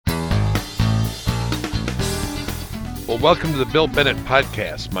Well, welcome to the Bill Bennett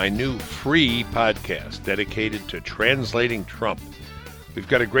Podcast, my new free podcast dedicated to translating Trump. We've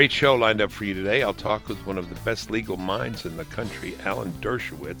got a great show lined up for you today. I'll talk with one of the best legal minds in the country, Alan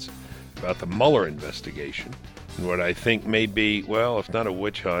Dershowitz, about the Mueller investigation and what I think may be, well, if not a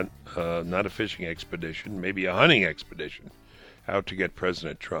witch hunt, not a fishing expedition, maybe a hunting expedition, out to get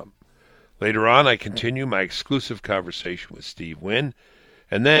President Trump. Later on, I continue my exclusive conversation with Steve Wynn,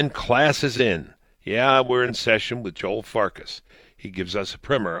 and then class is in. Yeah, we're in session with Joel Farkas. He gives us a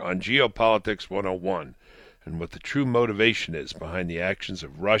primer on Geopolitics 101 and what the true motivation is behind the actions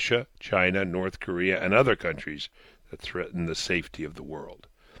of Russia, China, North Korea, and other countries that threaten the safety of the world.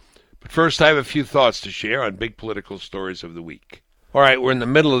 But first, I have a few thoughts to share on big political stories of the week. All right, we're in the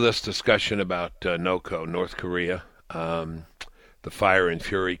middle of this discussion about NOCO, North Korea, the fire and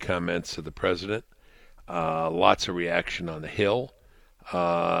fury comments of the president, lots of reaction on the Hill.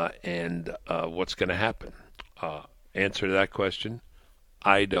 And what's going to happen? Answer to that question,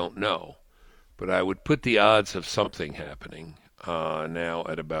 I don't know. But I would put the odds of something happening now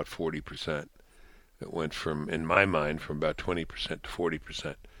at about 40%. It went from, in my mind, from about 20%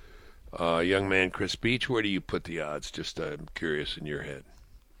 to 40%. Young man Chris Beach, where do you put the odds? Just I'm curious in your head.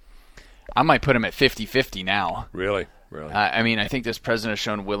 I might put him at 50-50 now. Really? I mean, I think this president has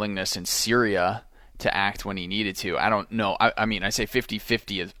shown willingness in Syria to act when he needed to. I don't know. I mean, I say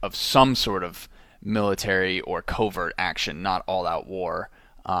 50-50 of some sort of military or covert action, not all-out war.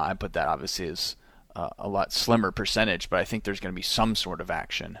 I put that obviously as a lot slimmer percentage, but I think there's going to be some sort of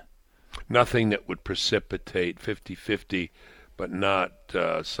action. Nothing that would precipitate 50-50, but not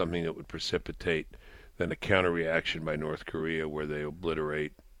something that would precipitate then a counter-reaction by North Korea where they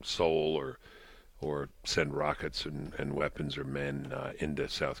obliterate Seoul or send rockets and weapons or men into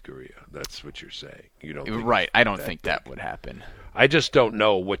South Korea. That's what you're saying. You don't think right. I don't think that would happen. I just don't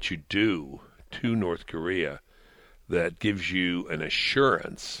know what you do to North Korea that gives you an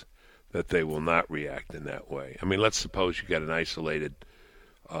assurance that they will not react in that way. I mean, let's suppose you got an isolated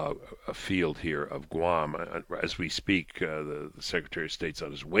a field here of Guam. As we speak, the Secretary of State's on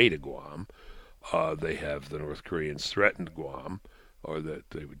his way to Guam. They have the North Koreans threatened Guam, or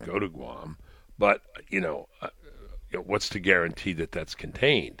that they would go to Guam. But, what's to guarantee that that's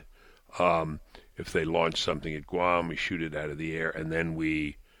contained? If they launch something at Guam, we shoot it out of the air, and then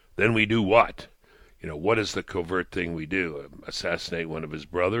we do what? What is the covert thing we do? Assassinate one of his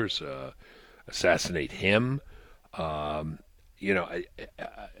brothers? Assassinate him? I'm not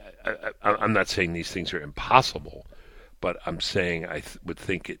saying these things are impossible, but I'm saying I would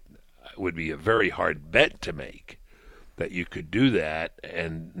think it would be a very hard bet to make that you could do that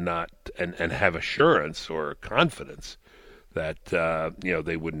and not and have assurance or confidence that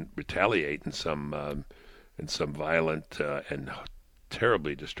they wouldn't retaliate in some violent and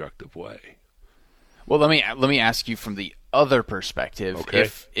terribly destructive way. Well, let me ask you from the other perspective. Okay.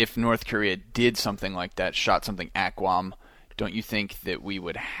 If North Korea did something like that, shot something at Guam, don't you think that we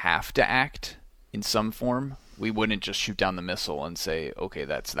would have to act in some form? We wouldn't just shoot down the missile and say, okay,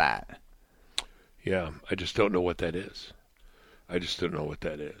 that's that. Yeah, I just don't know what that is.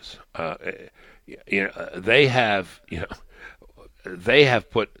 They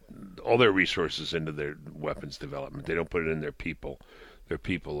have put all their resources into their weapons development. They don't put it in their people. Their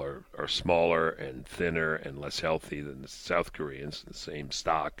people are smaller and thinner and less healthy than the South Koreans, the same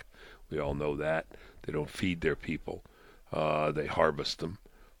stock. We all know that. They don't feed their people. They harvest them.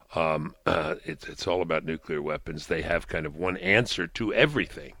 It's all about nuclear weapons. They have kind of one answer to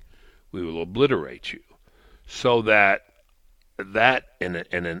everything. We will obliterate you. So that in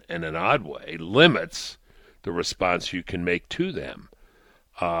an odd way limits the response you can make to them.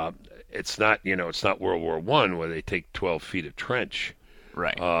 It's not World War I where they take 12 feet of trench.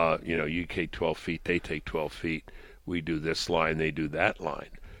 Right. You take 12 feet, they take 12 feet. We do this line, they do that line.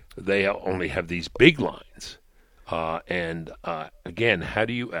 They only have these big lines. Again, how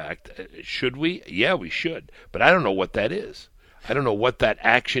do you act? Should we? Yeah, we should. But I don't know what that is. I don't know what that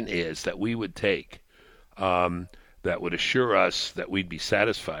action is that we would take that would assure us that we'd be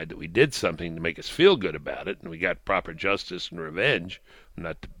satisfied that we did something to make us feel good about it and we got proper justice and revenge,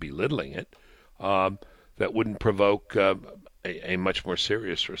 not belittling it, that wouldn't provoke a much more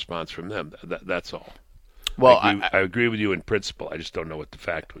serious response from them. That's all. Well, I agree with you in principle. I just don't know what the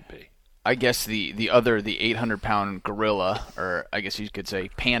fact would be. I guess the 800-pound gorilla, or I guess you could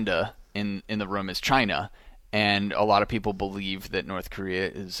say panda, in the room is China. And a lot of people believe that North Korea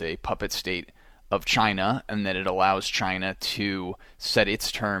is a puppet state of China and that it allows China to set its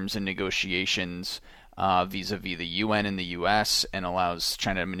terms and negotiations vis-a-vis the UN and the US and allows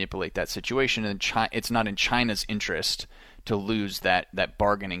China to manipulate that situation. And it's not in China's interest to lose that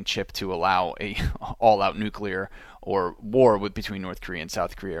bargaining chip to allow a all-out nuclear or war between North Korea and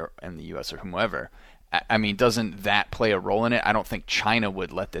South Korea and the U.S. or whomever. I mean, doesn't that play a role in it? I don't think China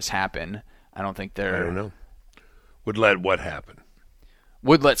would let this happen. I don't think they're... I don't know. Would let what happen?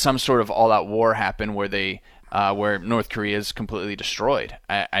 Would let some sort of all-out war happen where North Korea is completely destroyed.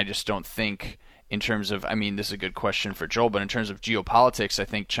 I just don't think, in terms of, I mean, this is a good question for Joel, but in terms of geopolitics, I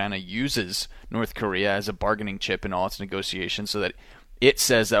think China uses North Korea as a bargaining chip in all its negotiations so that it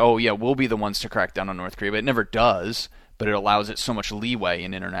says that, oh yeah, we'll be the ones to crack down on North Korea, but it never does, but it allows it so much leeway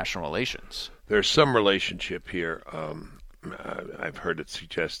in international relations. There's some relationship here. I've heard it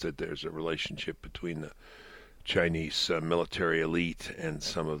suggested there's a relationship between the Chinese military elite and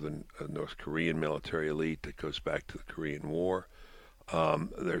some of the North Korean military elite that goes back to the Korean War.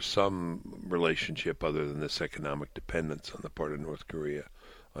 There's some relationship other than this economic dependence on the part of North Korea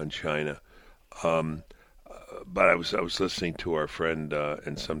on China. But I was listening to our friend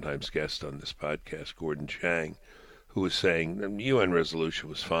and sometimes guest on this podcast, Gordon Chang, who was saying the UN resolution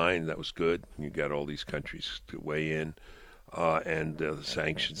was fine, that was good. You got all these countries to weigh in. And the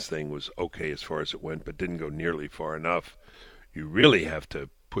sanctions thing was okay as far as it went, but didn't go nearly far enough. You really have to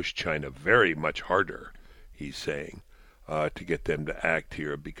push China very much harder, he's saying, to get them to act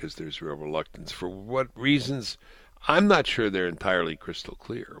here because there's real reluctance. For what reasons? I'm not sure they're entirely crystal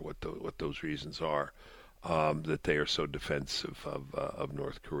clear what those reasons are, that they are so defensive of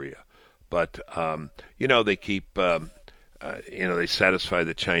North Korea. But, they keep... they satisfy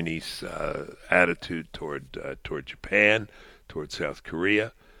the Chinese attitude toward Japan, toward South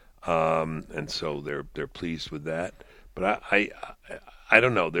Korea, and so they're pleased with that. But I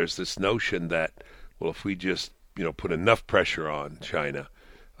don't know. There's this notion that, well, if we just put enough pressure on China,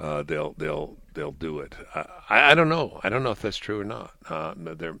 they'll do it. I don't know. I don't know if that's true or not.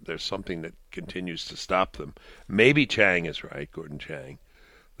 There's something that continues to stop them. Maybe Chang is right, Gordon Chang,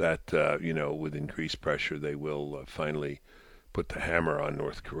 that with increased pressure they will finally put the hammer on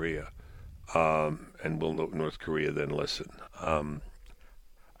North Korea, and will North Korea then listen?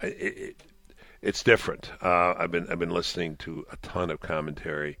 It's different. I've been listening to a ton of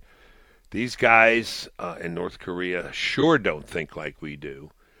commentary. These guys in North Korea sure don't think like we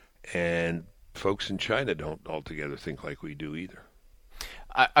do, and folks in China don't altogether think like we do either.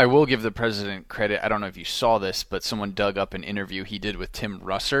 I will give the president credit. I don't know if you saw this, but someone dug up an interview he did with Tim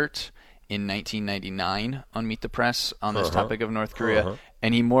Russert in 1999 on Meet the Press on this topic of North Korea.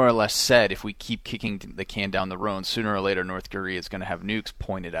 And he more or less said, if we keep kicking the can down the road, sooner or later North Korea is going to have nukes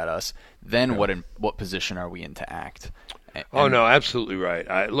pointed at us. Then what position are we in to act? No, absolutely right.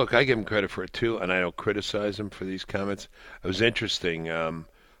 I give him credit for it too, and I don't criticize him for these comments. It was interesting.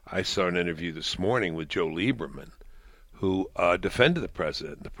 I saw an interview this morning with Joe Lieberman, who defended the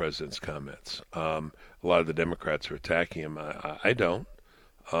president and the president's comments. A lot of the Democrats are attacking him. I don't.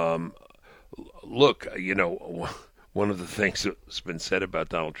 Look, one of the things that's been said about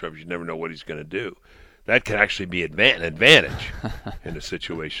Donald Trump is you never know what he's going to do. That can actually be an advantage in a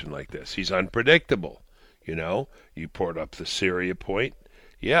situation like this. He's unpredictable. You poured up the Syria point.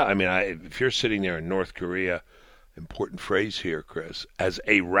 Yeah, I mean, if you're sitting there in North Korea, important phrase here, Chris, as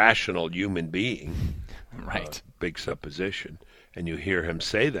a rational human being, right? Big supposition, and you hear him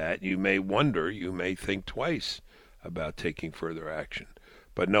say that, you may think twice about taking further action.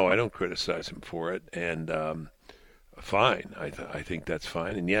 But no, I don't criticize him for it, and fine. I think that's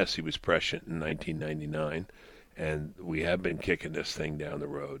fine. And yes, he was prescient in 1999, and we have been kicking this thing down the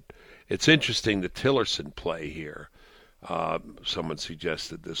road. It's interesting the Tillerson play here. Someone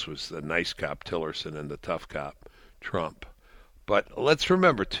suggested this was the nice cop Tillerson and the tough cop Trump. But let's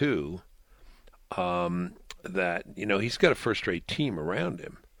remember, too, that, he's got a first-rate team around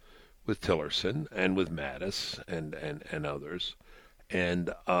him with Tillerson and with Mattis and others.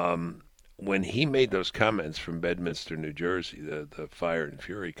 And when he made those comments from Bedminster, New Jersey, the Fire and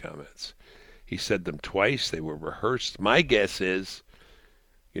Fury comments, he said them twice. They were rehearsed. My guess is,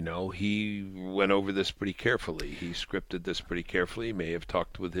 he went over this pretty carefully. He scripted this pretty carefully. He may have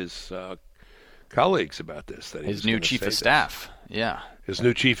talked with his colleagues about this. That his new chief of staff. Yeah. His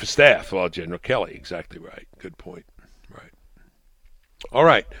new chief of staff. Well, General Kelly. Exactly right. Good point. Right. All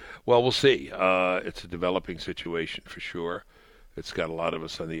right. Well, we'll see. It's a developing situation for sure. It's got a lot of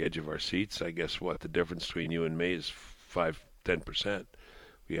us on the edge of our seats. I guess the difference between you and me is 5-10%.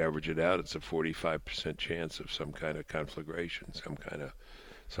 We average it out. It's a 45% chance of some kind of conflagration, some kind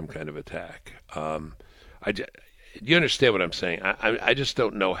of attack. Do you understand what I'm saying? I just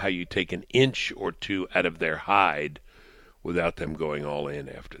don't know how you take an inch or two out of their hide without them going all in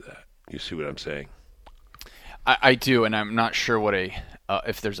after that. You see what I'm saying? I do, and I'm not sure what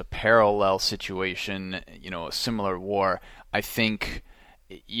if there's a parallel situation, a similar war. I think,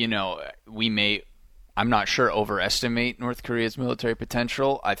 we may, I'm not sure, overestimate North Korea's military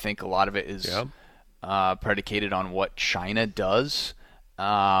potential. I think a lot of it is Yeah. predicated on what China does.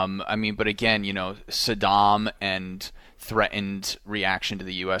 But again, Saddam and threatened reaction to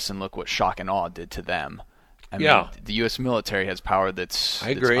the U.S. and look what shock and awe did to them. Yeah. The U.S. military has power that's I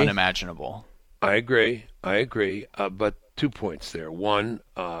agree. unimaginable. I agree. But 2 points there. One,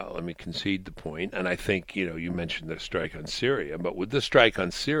 let me concede the point, and I think, you mentioned the strike on Syria, but with the strike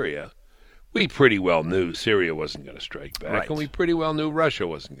on Syria, we pretty well knew Syria wasn't going to strike back, Right. and we pretty well knew Russia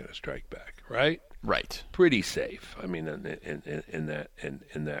wasn't going to strike back, right? Right. Pretty safe. I mean, in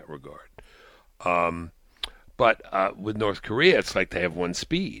that regard. But with North Korea, it's like they have one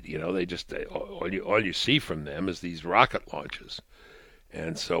speed. All you see from them is these rocket launches.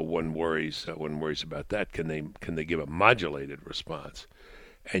 And so one worries about that. Can they give a modulated response?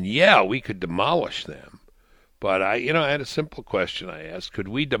 And yeah, we could demolish them. But I had a simple question I asked: could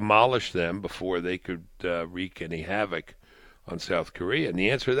we demolish them before they could wreak any havoc on South Korea? And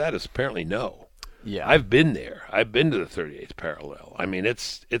the answer to that is apparently no. Yeah. I've been there. I've been to the 38th parallel. I mean,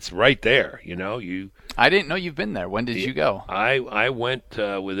 it's right there. I didn't know you've been there. When did you go? I went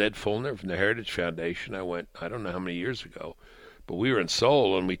with Ed Fulner from the Heritage Foundation. I went, I don't know how many years ago. But we were in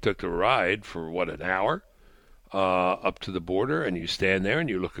Seoul, and we took the ride for, an hour up to the border, and you stand there, and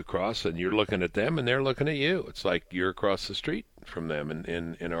you look across, and you're looking at them, and they're looking at you. It's like you're across the street from them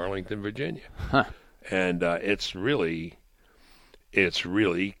in Arlington, Virginia. Huh. And it's really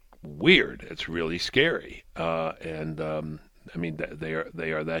weird. It's really scary. I mean,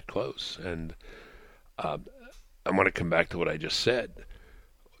 they are that close. And I want to come back to what I just said.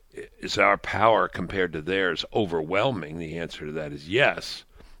 Is our power compared to theirs overwhelming? The answer to that is yes.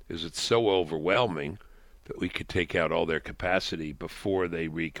 Is it so overwhelming that we could take out all their capacity before they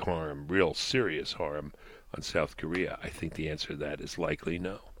wreak harm, real serious harm, on South Korea? I think the answer to that is likely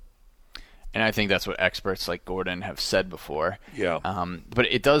no. And I think that's what experts like Gordon have said before. Yeah.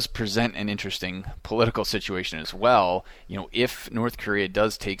 But it does present an interesting political situation as well. If North Korea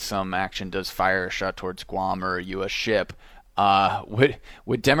does take some action, does fire a shot towards Guam or a U.S. ship,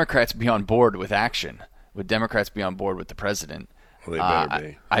 would Democrats be on board with action? Would Democrats be on board with the president? Well, they better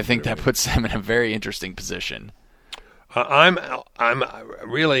be. I think that puts them in a very interesting position. I'm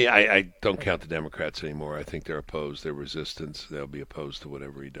really, I don't count the Democrats anymore. I think they're opposed. They're resistance. They'll be opposed to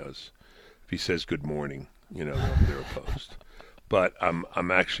whatever he does. If he says good morning, they're opposed. But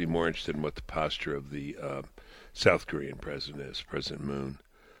I'm actually more interested in what the posture of the South Korean president is, President Moon.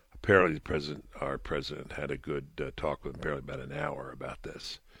 Apparently, our president had a good talk with him, apparently about an hour about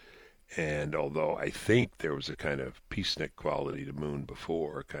this. And although I think there was a kind of peacenik quality to Moon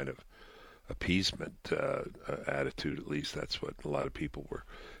before, a kind of appeasement attitude, at least that's what a lot of people were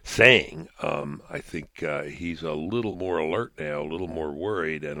saying, I think he's a little more alert now, a little more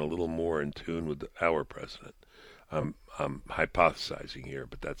worried, and a little more in tune with our president. I'm hypothesizing here,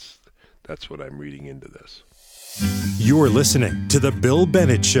 but that's what I'm reading into this. You're listening to The Bill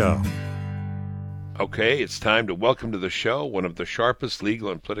Bennett Show. Okay, it's time to welcome to the show one of the sharpest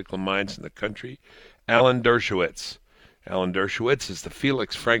legal and political minds in the country, Alan Dershowitz. Alan Dershowitz is the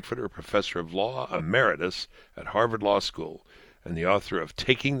Felix Frankfurter Professor of Law Emeritus at Harvard Law School and the author of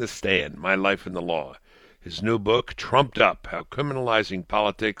Taking the Stand, My Life in the Law. His new book, Trumped Up, How Criminalizing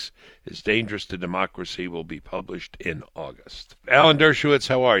Politics is Dangerous to Democracy, will be published in August. Alan Dershowitz,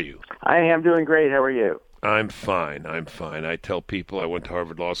 how are you? I am doing great. How are you? I'm fine. I tell people I went to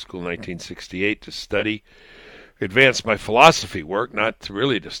Harvard Law School in 1968 to advance my philosophy work, not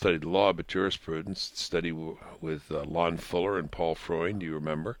to study the law, but jurisprudence, study with Lon Fuller and Paul Freund, do you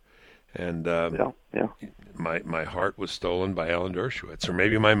remember? And yeah. My heart was stolen by Alan Dershowitz, or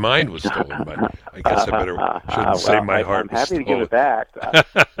maybe my mind was stolen by, I guess I shouldn't say my heart was stolen. I'm happy to give it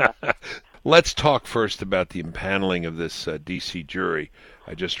back. Let's talk first about the impaneling of this D.C. jury.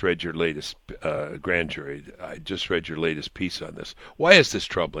 I just read your latest grand jury. I just read your latest piece on this. Why is this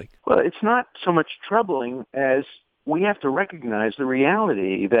troubling? Well, it's not so much troubling as we have to recognize the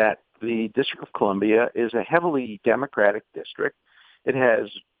reality that the District of Columbia is a heavily Democratic district. It has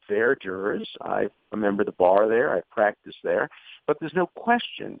fair jurors. I'm a member of the bar there. I practice there. But there's no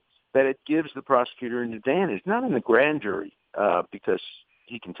question that it gives the prosecutor an advantage, not in the grand jury, because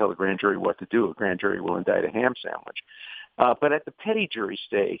he can tell the grand jury what to do. A grand jury will indict a ham sandwich. But at the petty jury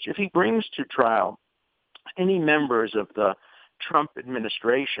stage, if he brings to trial any members of the Trump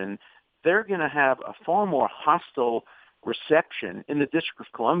administration, they're going to have a far more hostile reception in the District of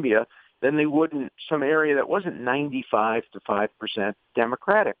Columbia than they would in some area that wasn't 95 to 5%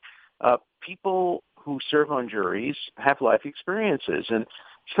 Democratic. People who serve on juries have life experiences. And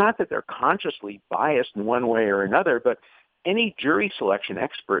it's not that they're consciously biased in one way or another, but any jury selection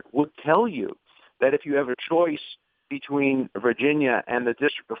expert would tell you that if you have a choice between Virginia and the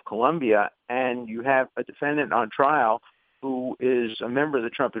District of Columbia and you have a defendant on trial who is a member of the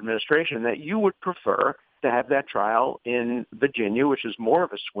Trump administration, that you would prefer to have that trial in Virginia, which is more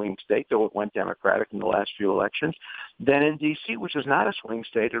of a swing state, though it went Democratic in the last few elections, than in D.C., which is not a swing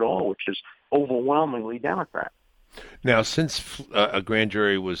state at all, which is overwhelmingly Democrat. Now, since a grand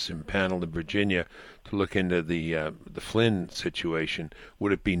jury was impaneled in Virginia to look into the Flynn situation,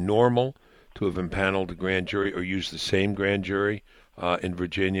 would it be normal to have impaneled a grand jury or use the same grand jury in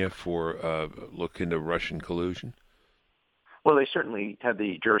Virginia for look into Russian collusion? Well, they certainly have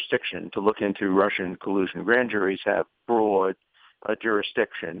the jurisdiction to look into Russian collusion. Grand juries have broad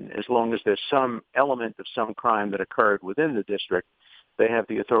jurisdiction. As long as there's some element of some crime that occurred within the district, they have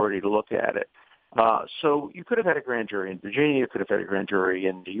the authority to look at it. So you could have had a grand jury in Virginia, you could have had a grand jury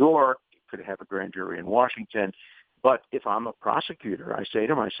in New York, you could have a grand jury in Washington. But if I'm a prosecutor, I say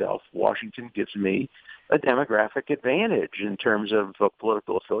to myself, Washington gives me a demographic advantage in terms of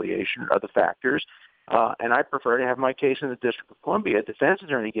political affiliation or other factors. And I prefer to have my case in the District of Columbia. A defense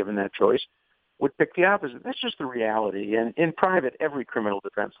attorney, given that choice, would pick the opposite. That's just the reality. And in private, every criminal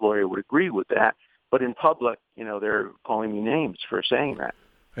defense lawyer would agree with that. But in public, they're calling me names for saying that.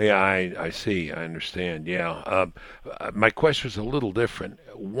 Yeah, I see. I understand. Yeah. My question was a little different.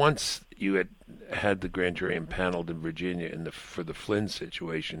 Once you had the grand jury impaneled in Virginia for the Flynn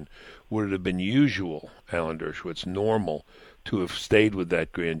situation, would it have been usual, Alan Dershowitz, normal, to have stayed with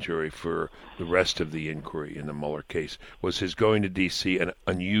that grand jury for the rest of the inquiry in the Mueller case? Was his going to D.C. an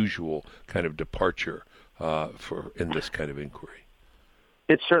unusual kind of departure in this kind of inquiry?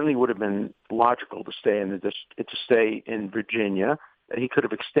 It certainly would have been logical to stay in Virginia. He could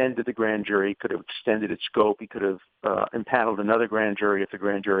have extended the grand jury, could have extended its scope. He could have impaneled another grand jury if the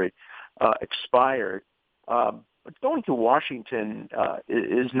grand jury expired. But going to Washington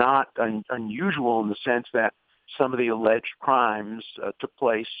is not unusual in the sense that some of the alleged crimes took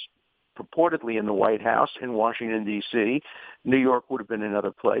place purportedly in the White House in Washington, D.C. New York would have been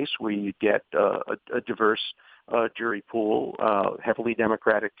another place where you'd get a diverse jury pool, heavily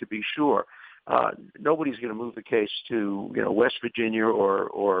Democratic to be sure. Nobody's going to move the case to West Virginia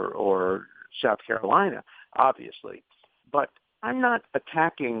or South Carolina, obviously. But I'm not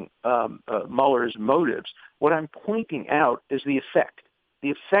attacking Mueller's motives. What I'm pointing out is the effect.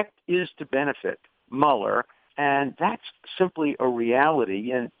 The effect is to benefit Mueller, and that's simply a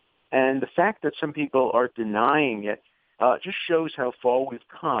reality. And the fact that some people are denying it just shows how far we've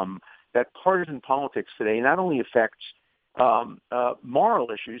come. That partisan politics today not only affects moral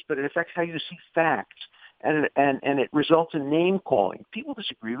issues, but it affects how you see facts, and it results in name calling. People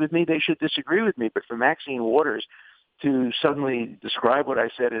disagree with me; they should disagree with me. But for Maxine Waters to suddenly describe what I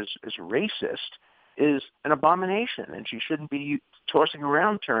said as racist is an abomination, and she shouldn't be tossing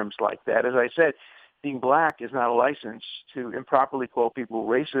around terms like that. As I said, being black is not a license to improperly call people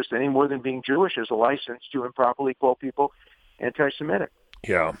racist any more than being Jewish is a license to improperly call people anti-Semitic.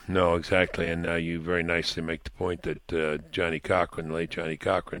 Yeah, no, exactly. And you very nicely make the point that Johnny Cochran, late Johnny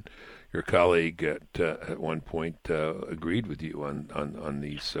Cochran, your colleague at one point agreed with you on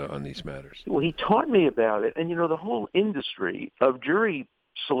these matters. Well, he taught me about it, and the whole industry of jury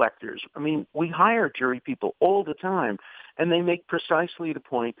selectors. I mean, we hire jury people all the time, and they make precisely the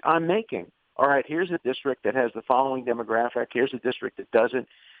point I'm making. All right, here's a district that has the following demographic. Here's a district that doesn't.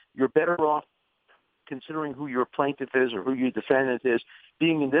 You're better off, considering who your plaintiff is or who your defendant is,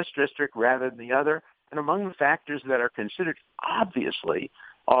 being in this district rather than the other. And among the factors that are considered, obviously,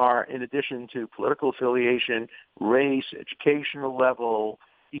 are, in addition to political affiliation, race, educational level,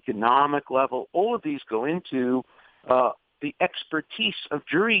 economic level, all of these go into the expertise of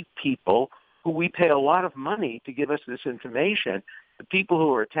jury people who we pay a lot of money to give us this information. The people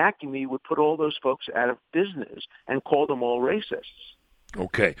who are attacking me would put all those folks out of business and call them all racists.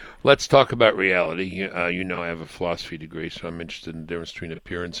 Okay, let's talk about reality. I have a philosophy degree, so I'm interested in the difference between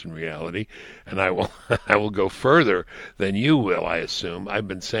appearance and reality. And I will go further than you will, I assume. I've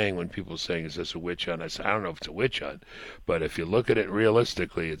been saying, when people are saying, is this a witch hunt? I say, I don't know if it's a witch hunt, but if you look at it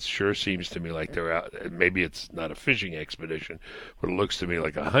realistically, it sure seems to me like they're out. Maybe it's not a fishing expedition, but it looks to me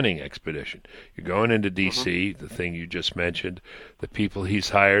like a hunting expedition. You're going into D.C., the thing you just mentioned. The people he's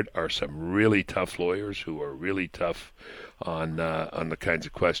hired are some really tough lawyers who are really tough on the kinds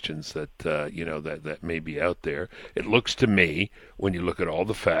of questions that that may be out there. It looks to me, when you look at all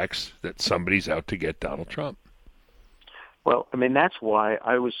the facts, that somebody's out to get Donald Trump. Well, I mean, that's why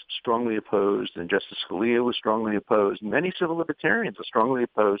I was strongly opposed, and Justice Scalia was strongly opposed, and many civil libertarians are strongly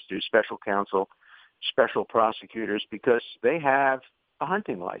opposed to special counsel special prosecutors because they have a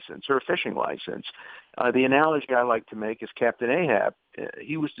hunting license or a fishing license. The analogy I like to make is Captain Ahab.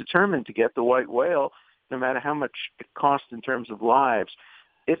 He was determined to get the white whale no matter how much it cost in terms of lives.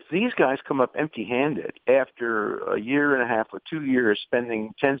 If these guys come up empty-handed after a year and a half or 2 years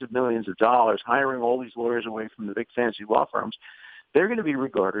spending tens of millions of dollars hiring all these lawyers away from the big fancy law firms, they're going to be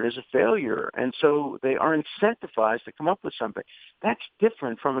regarded as a failure. And so they are incentivized to come up with something. That's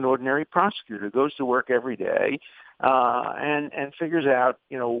different from an ordinary prosecutor who goes to work every day and figures out,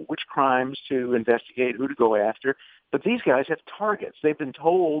 which crimes to investigate, who to go after. But these guys have targets. They've been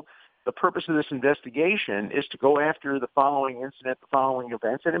told the purpose of this investigation is to go after the following incident, the following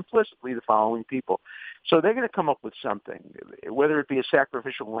events, and implicitly the following people. So they're going to come up with something, whether it be a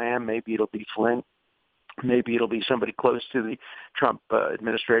sacrificial lamb, maybe it'll be Flynn, maybe it'll be somebody close to the Trump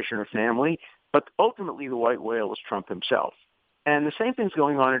administration or family, but ultimately the white whale is Trump himself. And the same thing's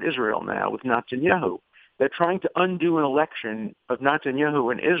going on in Israel now with Netanyahu. They're trying to undo an election of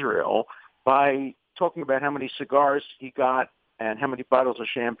Netanyahu in Israel by talking about how many cigars he got and how many bottles of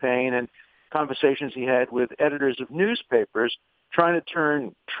champagne and conversations he had with editors of newspapers, trying to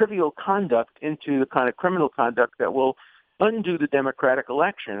turn trivial conduct into the kind of criminal conduct that will undo the democratic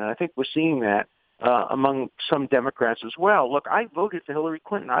election. And I think we're seeing that among some Democrats as well. Look, I voted for Hillary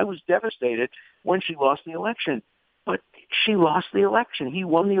Clinton. I was devastated when she lost the election. But she lost the election. He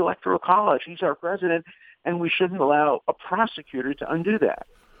won the Electoral College. He's our president, and we shouldn't allow a prosecutor to undo that.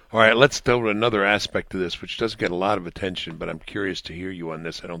 All right, let's delve into another aspect to this, which doesn't get a lot of attention, but I'm curious to hear you on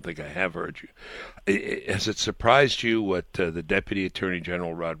this. I don't think I have heard you. Has it surprised you what the Deputy Attorney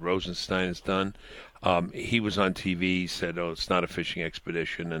General Rod Rosenstein has done? He was on TV, said, it's not a fishing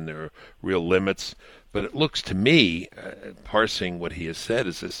expedition and there are real limits. But it looks to me, parsing what he has said,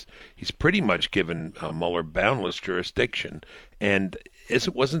 is this: he's pretty much given Mueller boundless jurisdiction. And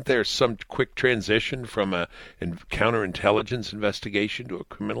wasn't there some quick transition from a counterintelligence investigation to a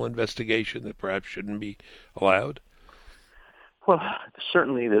criminal investigation that perhaps shouldn't be allowed? Well,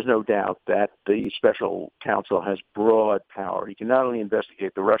 certainly there's no doubt that the special counsel has broad power. He can not only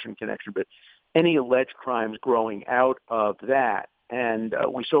investigate the Russian connection, but any alleged crimes growing out of that. And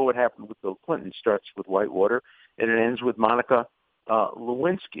we saw what happened with Bill Clinton. It starts with Whitewater, and it ends with Monica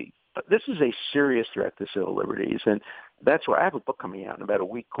Lewinsky. This is a serious threat to civil liberties, and that's why I have a book coming out in about a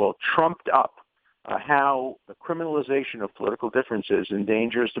week called Trumped Up, How the Criminalization of Political Differences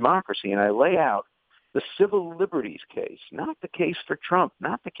Endangers Democracy. And I lay out the civil liberties case, not the case for Trump,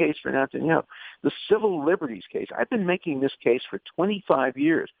 not the case for Netanyahu, the civil liberties case. I've been making this case for 25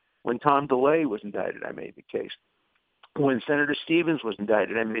 years. When Tom DeLay was indicted, I made the case. When Senator Stevens was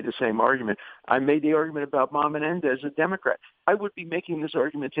indicted, I made the same argument. I made the argument about Bob Menendez, a Democrat. I would be making this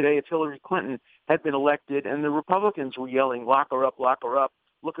argument today if Hillary Clinton had been elected and the Republicans were yelling, lock her up,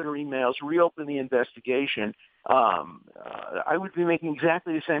 look at her emails, reopen the investigation. I would be making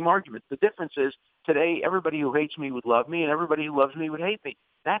exactly the same argument. The difference is today everybody who hates me would love me and everybody who loves me would hate me.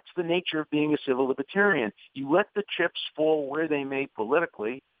 That's the nature of being a civil libertarian. You let the chips fall where they may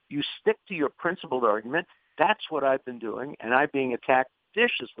politically. You stick to your principled argument. That's what I've been doing, and I'm being attacked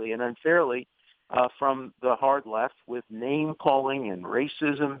viciously and unfairly from the hard left with name-calling and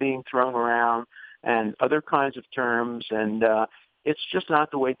racism being thrown around and other kinds of terms, and it's just not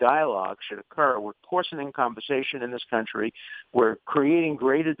the way dialogue should occur. We're coarsening conversation in this country. We're creating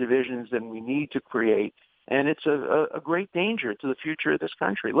greater divisions than we need to create, and it's a great danger to the future of this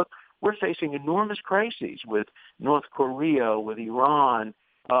country. Look, we're facing enormous crises with North Korea, with Iran,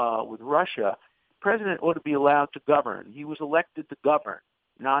 with Russia. The president ought to be allowed to govern. He was elected to govern,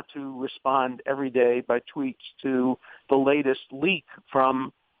 not to respond every day by tweets to the latest leak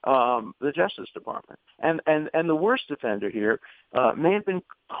from the Justice Department. And the worst offender here may have been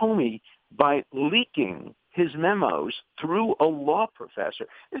Comey by leaking his memos through a law professor.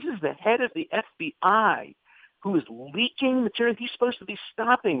 This is the head of the FBI who is leaking material. He's supposed to be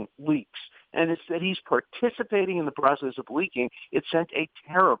stopping leaks. And it's that he's participating in the process of leaking. It sent a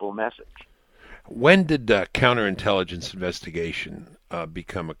terrible message. When did counterintelligence investigation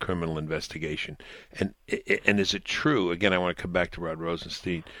become a criminal investigation? And is it true, again, I want to come back to Rod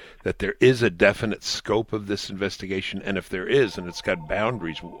Rosenstein, that there is a definite scope of this investigation? And if there is, and it's got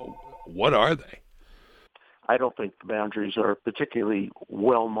boundaries, what are they? I don't think the boundaries are particularly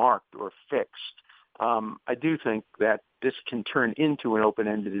well marked or fixed. I do think that this can turn into an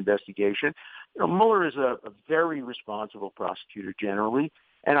open-ended investigation. Mueller is a very responsible prosecutor generally,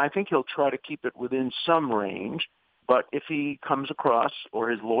 and I think he'll try to keep it within some range. But if he comes across or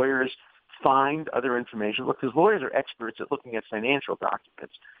his lawyers find other information, look, his lawyers are experts at looking at financial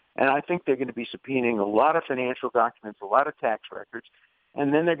documents, and I think they're going to be subpoenaing a lot of financial documents, a lot of tax records.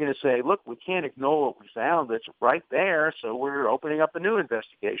 And then they're going to say, look, we can't ignore what we found. It's right there, so we're opening up a new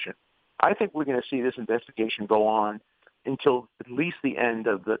investigation. I think we're going to see this investigation go on until at least the end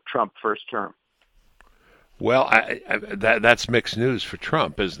of the Trump first term. Well, that's mixed news for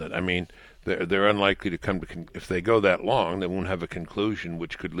Trump, isn't it? I mean, they're unlikely to come to if they go that long, they won't have a conclusion,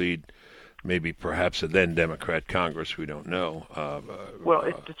 which could lead maybe perhaps a then Democrat Congress. We don't know. Well,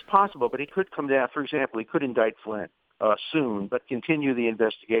 it's possible, but he could come down. For example, he could indict Flynn soon, but continue the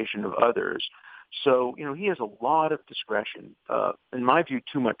investigation of others. So, he has a lot of discretion. In my view,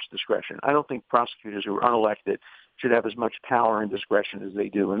 too much discretion. I don't think prosecutors who are unelected should have as much power and discretion as they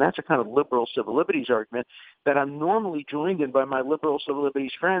do. And that's a kind of liberal civil liberties argument that I'm normally joined in by my liberal civil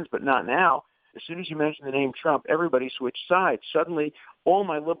liberties friends, but not now. As soon as you mention the name Trump, everybody switched sides. Suddenly, all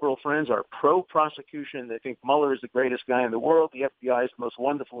my liberal friends are pro-prosecution. They think Mueller is the greatest guy in the world. The FBI is the most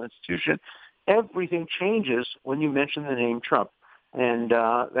wonderful institution. Everything changes when you mention the name Trump. And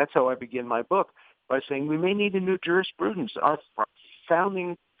that's how I begin my book, by saying we may need a new jurisprudence. Our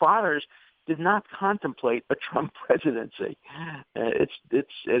founding fathers did not contemplate a Trump presidency. It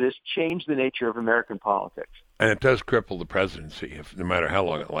has changed the nature of American politics. And it does cripple the presidency, no matter how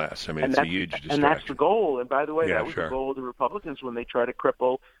long it lasts. I mean, it's a huge distraction. And that's the goal. And by the way, that was sure. the goal of the Republicans when they tried to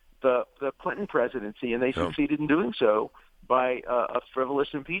cripple the Clinton presidency, and they succeeded in doing so by a frivolous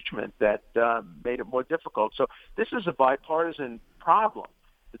impeachment that made it more difficult. So this is a bipartisan problem.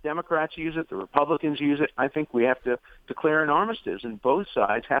 The Democrats use it. The Republicans use it. I think we have to declare an armistice, and both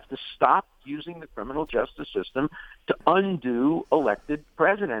sides have to stop using the criminal justice system to undo elected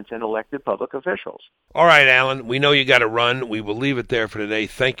presidents and elected public officials. All right, Alan, we know you got to run. We will leave it there for today.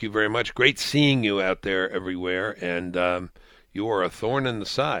 Thank you very much. Great seeing you out there everywhere, and you are a thorn in the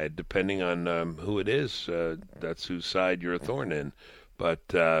side, depending on who it is. That's whose side you're a thorn in. But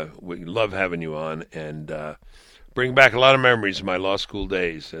we love having you on, and bring back a lot of memories of my law school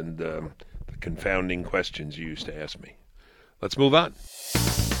days and the confounding questions you used to ask me. Let's move on.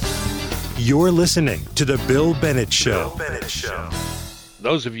 You're listening to The Bill Bennett Show. Bill Bennett Show.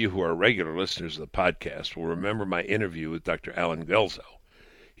 Those of you who are regular listeners of the podcast will remember my interview with Dr. Alan Dershowitz.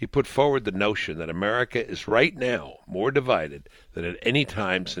 He put forward the notion that America is right now more divided than at any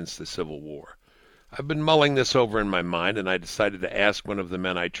time since the Civil War. I've been mulling this over in my mind, and I decided to ask one of the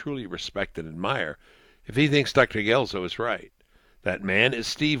men I truly respect and admire if he thinks Dr. Gelso is right. That man is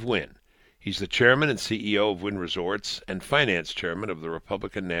Steve Wynn. He's the chairman and CEO of Wynn Resorts and finance chairman of the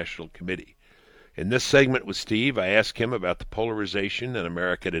Republican National Committee. In this segment with Steve, I ask him about the polarization in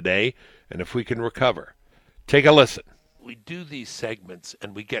America today and if we can recover. Take a listen. We do these segments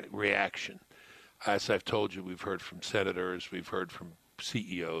and we get reaction. As I've told you, we've heard from senators, we've heard from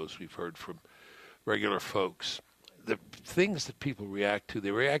CEOs, we've heard from regular folks. The things that people react to,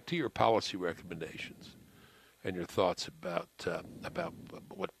 they react to your policy recommendations and your thoughts about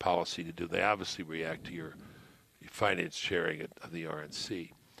what policy to do. They obviously react to your finance chairing of the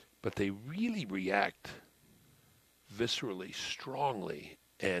RNC, but they really react viscerally, strongly,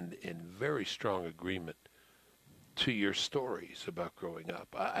 and in very strong agreement to your stories about growing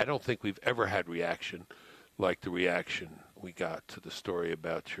up. I don't think we've ever had reaction like the reaction we got to the story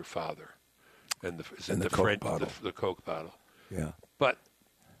about your father. And the Coke bottle. The Coke bottle. Yeah. But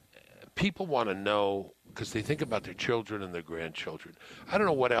people want to know, because they think about their children and their grandchildren. I don't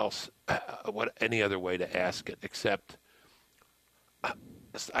know what else, any other way to ask it, except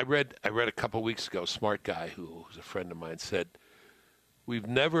I read a couple of weeks ago, a smart guy who's a friend of mine said, we've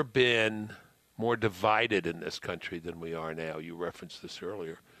never been more divided in this country than we are now. You referenced this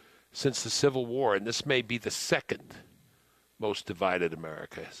earlier. Since the Civil War, and this may be the second most divided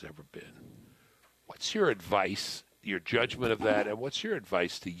America has ever been. What's your advice, your judgment of that, and what's your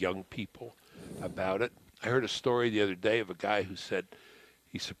advice to young people about it? I heard a story the other day of a guy who said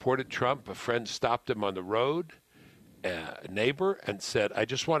he supported Trump. A friend stopped him on the road, a neighbor, and said, I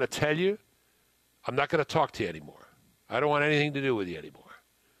just want to tell you, I'm not going to talk to you anymore. I don't want anything to do with you anymore.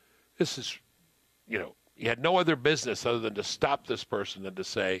 This is, he had no other business other than to stop this person and to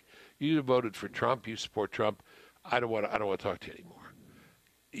say, you voted for Trump, you support Trump, I don't want to talk to you anymore.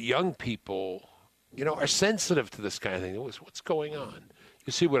 Young people, are sensitive to this kind of thing. What's going on?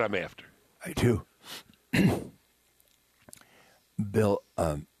 You see what I'm after? I do. Bill,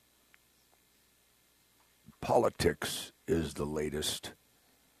 politics is the latest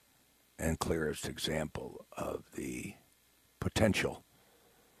and clearest example of the potential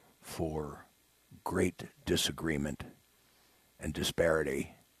for great disagreement and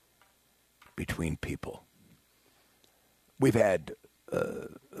disparity between people. We've had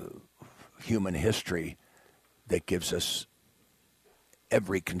human history that gives us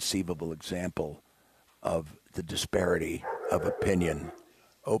every conceivable example of the disparity of opinion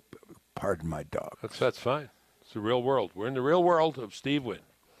Oh, pardon my dog. That's fine. It's the real world. We're in the real world of Steve Wynn.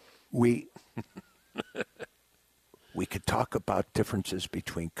 We could talk about differences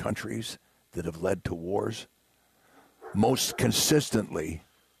between countries that have led to wars. Most consistently,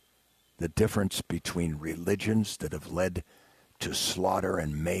 the difference between religions that have led to slaughter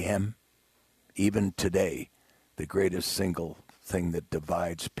and mayhem. Even today, the greatest single thing that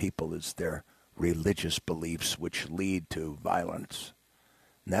divides people is their religious beliefs, which lead to violence.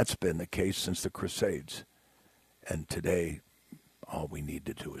 And that's been the case since the Crusades. And today, all we need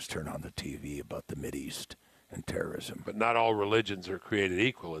to do is turn on the TV about the Mideast and terrorism. But not all religions are created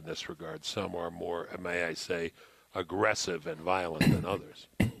equal in this regard. Some are more, may I say, aggressive and violent than others.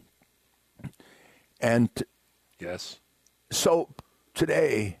 And yes. So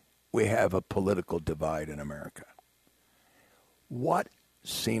today we have a political divide in America. What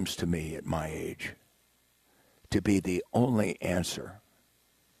seems to me at my age to be the only answer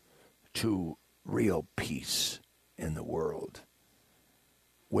to real peace in the world,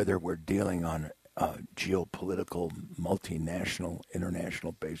 whether we're dealing on a geopolitical, multinational,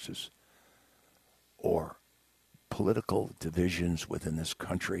 international basis, or political divisions within this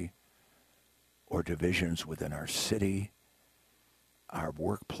country, or divisions within our city, our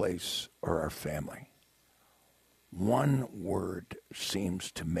workplace, or our family. One word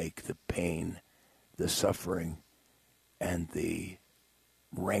seems to make the pain, the suffering, and the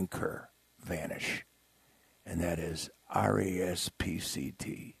rancor vanish, and that is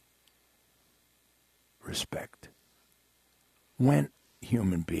RESPCT, respect. When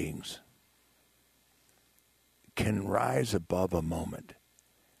human beings can rise above a moment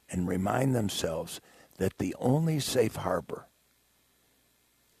and remind themselves that the only safe harbor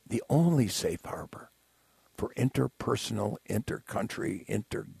for interpersonal, intercountry,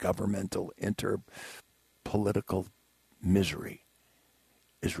 intergovernmental, interpolitical misery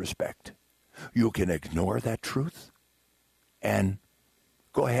is respect. You can ignore that truth and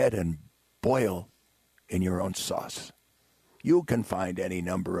go ahead and boil in your own sauce. You can find any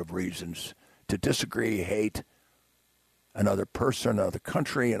number of reasons to disagree, hate another person, another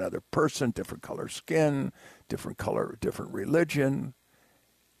country, another person, different color skin, different color, different religion.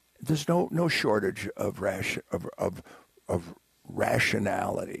 There's no shortage of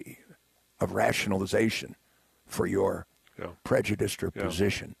rationality, of rationalization for your prejudice or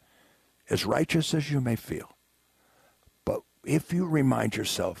position, as righteous as you may feel. But if you remind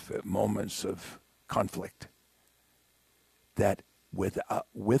yourself at moments of conflict that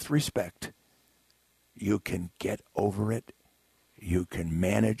with respect, you can get over it, you can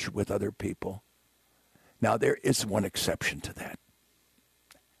manage with other people. Now, there is one exception to that.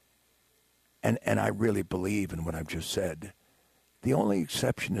 And I really believe in what I've just said. The only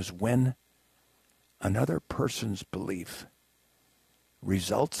exception is when another person's belief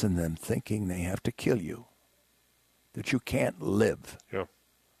results in them thinking they have to kill you, that you can't live. Yeah.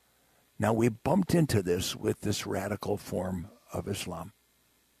 Now, we bumped into this with this radical form of Islam.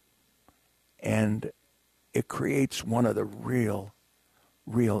 And it creates one of the real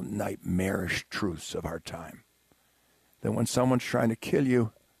nightmarish truths of our time. That when someone's trying to kill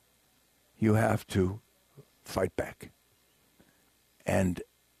you, you have to fight back. And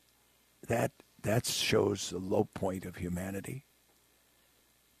that shows the low point of humanity.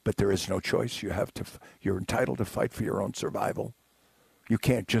 But there is no choice. You're entitled to fight for your own survival. You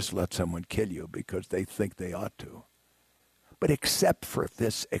can't just let someone kill you because they think they ought to. But except for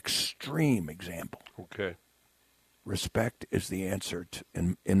this extreme example, okay, respect is the answer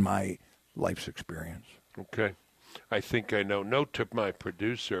in my life's experience. Okay. I think I know. Note to my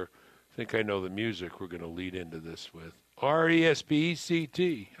producer, I think I know the music we're going to lead into this with.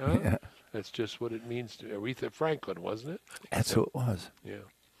 RESPECT. Huh? Yeah. That's just what it means to Aretha Franklin, wasn't it? That's who it was. Yeah.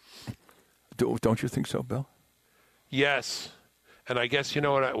 Don't you think so, Bill? Yes. And I guess, you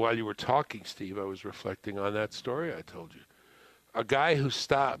know what, while you were talking, Steve, I was reflecting on that story I told you. A guy who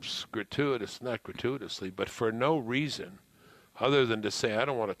stops not gratuitously, but for no reason other than to say, I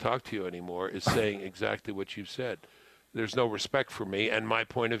don't want to talk to you anymore, is saying exactly what you said. There's no respect for me and my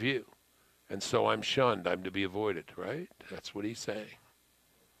point of view. And so I'm shunned. I'm to be avoided, right? That's what he's saying.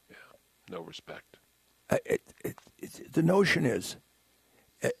 Yeah, no respect. The notion is,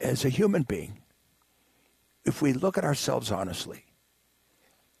 as a human being, if we look at ourselves honestly,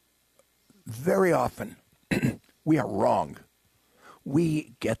 very often we are wrong.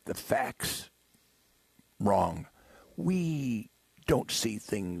 We get the facts wrong. We don't see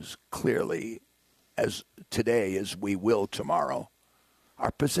things clearly as today as we will tomorrow.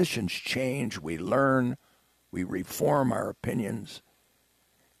 Our positions change. We learn. We reform our opinions.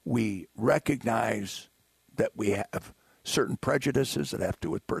 We recognize that we have certain prejudices that have to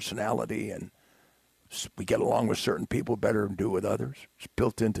do with personality, and we get along with certain people better than do with others. It's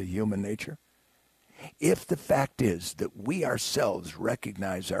built into human nature. If the fact is that we ourselves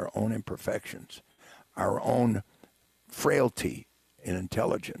recognize our own imperfections, our own frailty in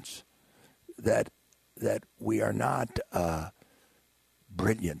intelligence, that we are not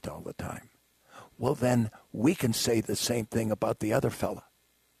brilliant all the time, well, then we can say the same thing about the other fella.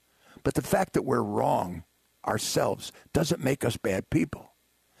 But the fact that we're wrong ourselves doesn't make us bad people.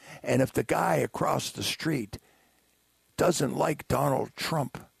 And if the guy across the street doesn't like Donald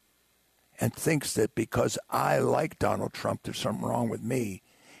Trump and thinks that because I like Donald Trump, there's something wrong with me,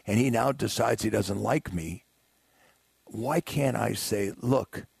 and he now decides he doesn't like me, why can't I say,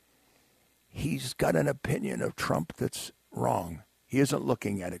 look, he's got an opinion of Trump that's wrong. He isn't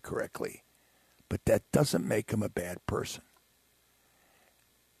looking at it correctly. But that doesn't make him a bad person.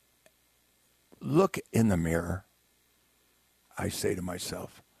 Look in the mirror, I say to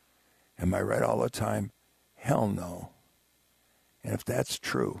myself. Am I right all the time? Hell no. And if that's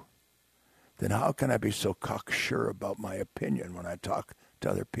true, then how can I be so cocksure about my opinion when I talk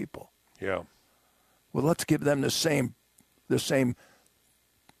to other people? Yeah. Well, let's give them the same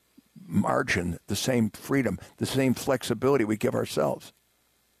margin, the same freedom, the same flexibility we give ourselves.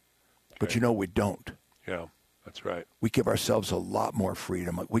 But we don't. Yeah, that's right. We give ourselves a lot more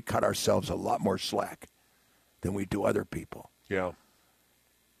freedom. We cut ourselves a lot more slack than we do other people. Yeah.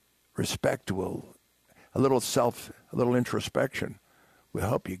 Respect a little introspection will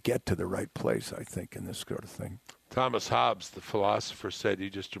help you get to the right place, I think, in this sort of thing. Thomas Hobbes, the philosopher, said,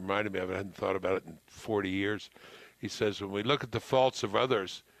 he just reminded me of it, I hadn't thought about it in 40 years. He says, when we look at the faults of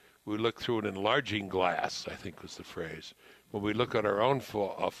others, we look through an enlarging glass, I think was the phrase. When we look at our own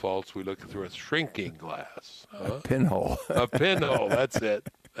faults, we look through a shrinking glass. A pinhole. A pinhole, that's it.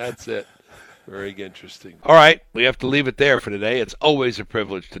 That's it. Very interesting. All right, we have to leave it there for today. It's always a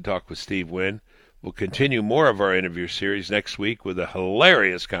privilege to talk with Steve Wynn. We'll continue more of our interview series next week with a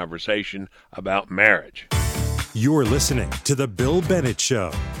hilarious conversation about marriage. You're listening to The Bill Bennett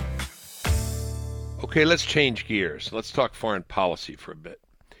Show. Okay, let's change gears. Let's talk foreign policy for a bit.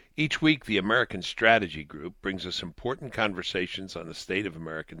 Each week, the American Strategy Group brings us important conversations on the state of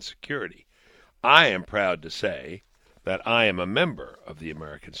American security. I am proud to say that I am a member of the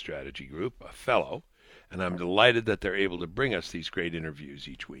American Strategy Group, a fellow, and I'm delighted that they're able to bring us these great interviews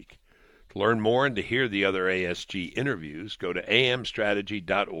each week. To learn more and to hear the other ASG interviews, go to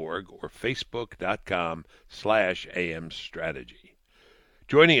amstrategy.org or facebook.com/amstrategy.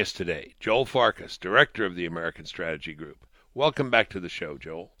 Joining us today, Joel Farkas, Director of the American Strategy Group. Welcome back to the show,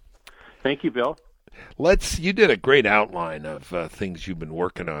 Joel. Thank you, Bill. You did a great outline of things you've been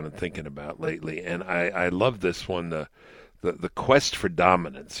working on and thinking about lately, and I love this one, the quest for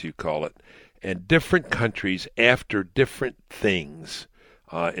dominance, you call it, and different countries after different things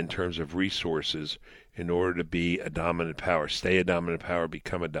in terms of resources in order to be a dominant power, stay a dominant power,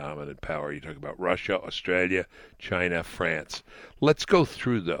 become a dominant power. You talk about Russia, Australia, China, France. Let's go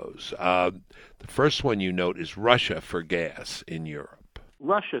through those. The first one you note is Russia for gas in Europe.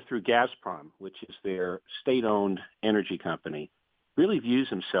 Russia, through Gazprom, which is their state-owned energy company, really views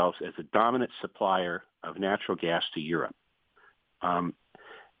themselves as a dominant supplier of natural gas to Europe.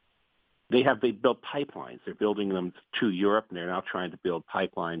 They built pipelines. They're building them to Europe, and they're now trying to build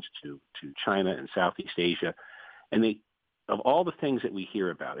pipelines to China and Southeast Asia. And of all the things that we hear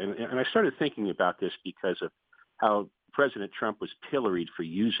about, and I started thinking about this because of how President Trump was pilloried for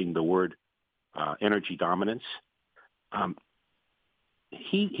using the word energy dominance.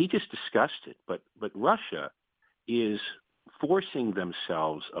 He just discussed it, but Russia is forcing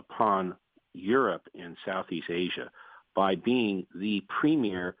themselves upon Europe and Southeast Asia by being the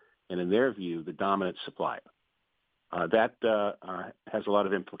premier and, in their view, the dominant supplier. That has a lot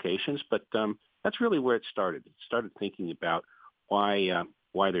of implications, but that's really where it started. It started thinking about why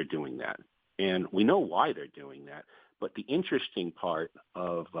they're doing that, and we know why they're doing that. But the interesting part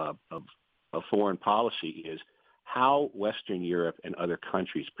of foreign policy is how Western Europe and other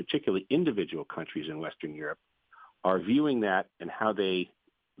countries, particularly individual countries in Western Europe, are viewing that and how they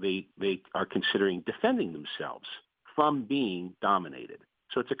are considering defending themselves from being dominated.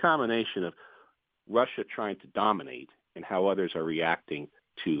 So it's a combination of Russia trying to dominate and how others are reacting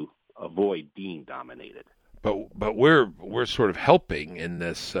to avoid being dominated. But we're sort of helping in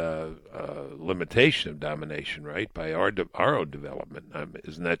this limitation of domination, right? By our own development.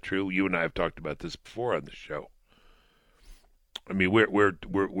 Isn't that true? You and I have talked about this before on the show. I mean,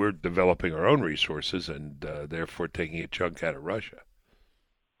 we're developing our own resources and therefore taking a chunk out of Russia.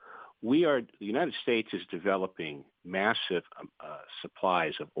 The United States is developing massive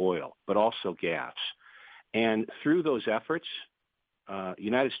supplies of oil, but also gas. And through those efforts,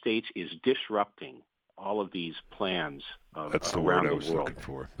 United States is disrupting all of these plans That's the around word I the was world. looking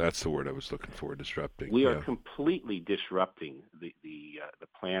for. That's the word I was looking for, disrupting. We are completely disrupting the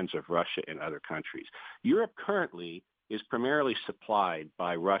plans of Russia and other countries. Europe currently is primarily supplied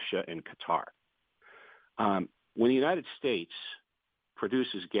by Russia and Qatar. When the United States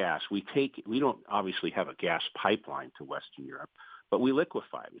produces gas, we don't obviously have a gas pipeline to Western Europe, but we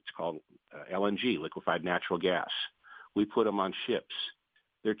liquefy it. It's called LNG, liquefied natural gas. We put them on ships.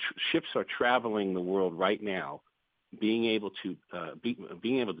 Ships are traveling the world right now, being able to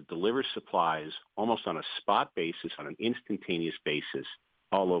deliver supplies almost on a spot basis, on an instantaneous basis,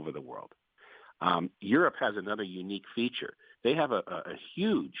 all over the world. Europe has another unique feature. They have a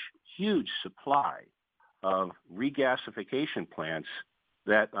huge supply of regasification plants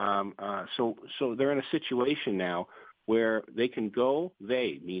that so they're in a situation now where they can go,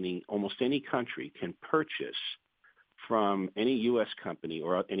 meaning almost any country, can purchase from any U.S. company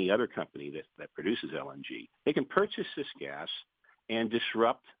or any other company that produces LNG. They can purchase this gas and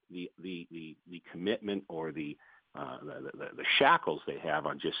disrupt the commitment or the shackles they have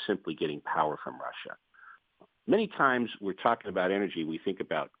on just simply getting power from Russia. Many times we're talking about energy, we think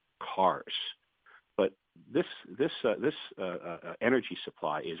about cars, but this energy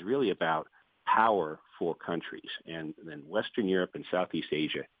supply is really about power for countries, and then Western Europe and Southeast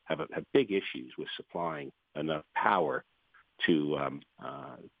Asia have big issues with supplying enough power to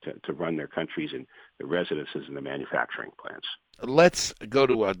run their countries and the residences and the manufacturing plants. Let's go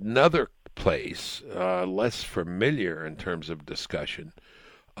to another place less familiar in terms of discussion,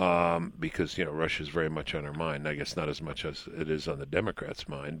 because Russia is very much on our mind. I guess not as much as it is on the Democrats'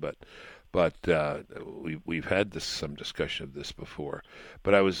 mind, but we've had some discussion of this before.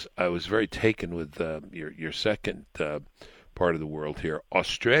 But I was very taken with your second part of the world here,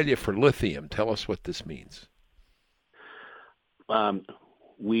 Australia for lithium. Tell us what this means.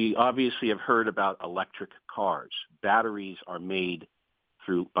 We obviously have heard about electric cars. Batteries are made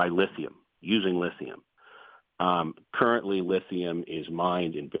by lithium, using lithium. Currently, lithium is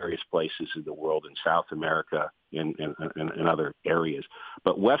mined in various places in the world, in South America and other areas.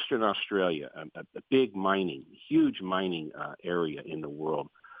 But Western Australia, a huge mining area in the world,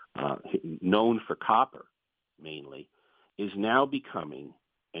 known for copper mainly, is now becoming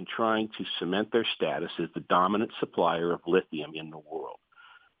and trying to cement their status as the dominant supplier of lithium in the world.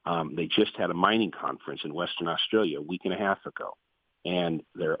 They just had a mining conference in Western Australia a week and a half ago, and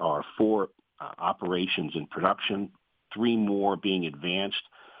there are 4 operations in production, 3 more being advanced,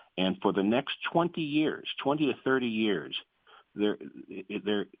 and for the next 20 to 30 years, they're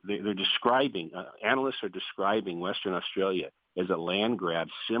describing, analysts are describing Western Australia as a land grab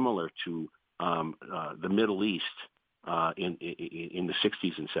similar to the Middle East in the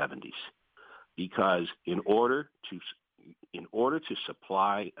 60s and 70s, because in order to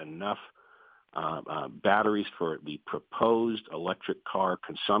supply enough batteries for the proposed electric car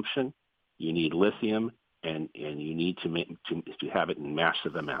consumption, you need lithium, and you need to have it in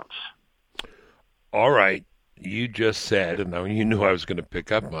massive amounts. All right. You just said, and now you knew I was going to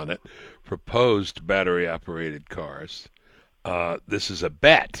pick up on it, proposed battery-operated cars. This is a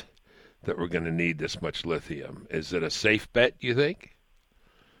bet that we're going to need this much lithium. Is it a safe bet, you think?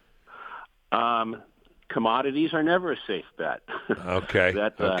 Commodities are never a safe bet. Okay.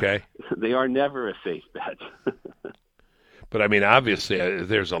 Okay. They are never a safe bet. But, I mean, obviously,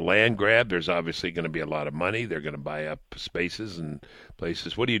 there's a land grab. There's obviously going to be a lot of money. They're going to buy up spaces and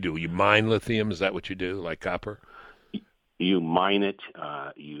places. What do? You mine lithium? Is that what you do, like copper? You mine it.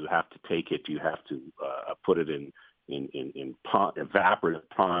 You have to take it. You have to put it in evaporative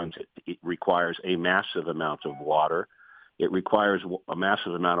ponds. It requires a massive amount of water. It requires a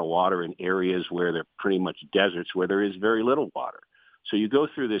massive amount of water in areas where they're pretty much deserts, where there is very little water. So you go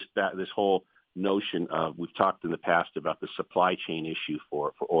through this whole notion of, we've talked in the past about the supply chain issue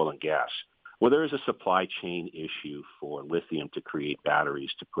for oil and gas. Well, there is a supply chain issue for lithium to create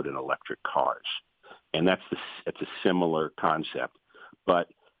batteries to put in electric cars, and that's a similar concept. But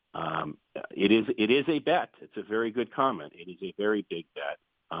it is a bet. It's a very good comment. It is a very big bet.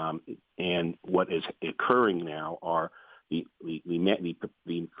 And what is occurring now are the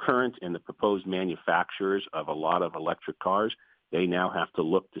current and the proposed manufacturers of a lot of electric cars. They now have to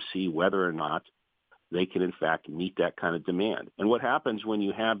look to see whether or not they can, in fact, meet that kind of demand. And what happens when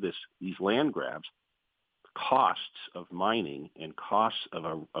you have these land grabs, costs of mining and costs of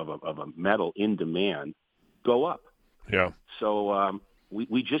a metal in demand go up. Yeah. So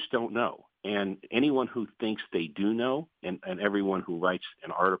we just don't know. And anyone who thinks they do know, and everyone who writes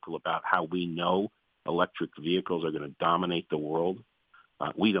an article about how we know electric vehicles are going to dominate the world,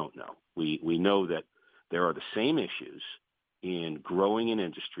 we don't know. We know that there are the same issues in growing an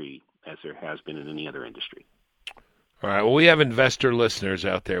industry as there has been in any other industry. All right. Well, we have investor listeners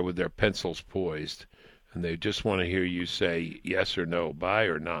out there with their pencils poised, and they just want to hear you say yes or no, buy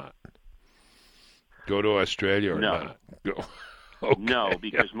or not. Go to Australia or No. not? Go. Okay. No,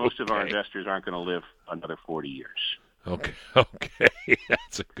 because most of our Okay. investors aren't going to live another 40 years. Okay.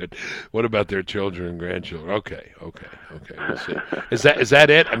 That's a good. What about their children and grandchildren? Okay. We'll see. Is that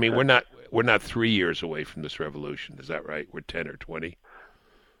it? I mean, we're not 3 years away from this revolution. Is that right? We're 10 or 20.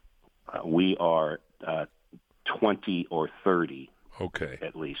 We are 20 or 30. Okay.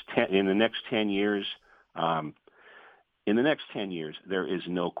 At least in the next 10 years. In the next 10 years, there is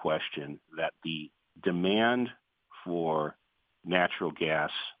no question that the demand for natural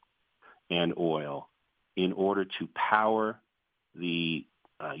gas and oil in order to power the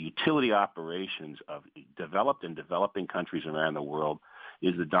utility operations of developed and developing countries around the world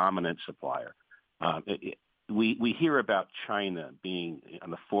is the dominant supplier. We hear about China being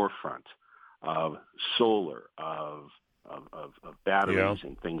on the forefront of solar, of batteries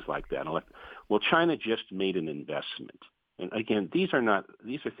and things like that. Well, China just made an investment. And again, these are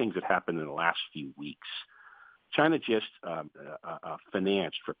things that happened in the last few weeks. China just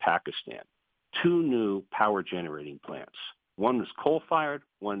financed for Pakistan 2 new power generating plants. One is coal-fired,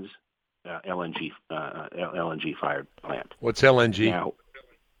 one's LNG fired plant. What's LNG? Now,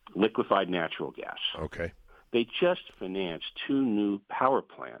 liquefied natural gas. Okay. They just financed 2 new power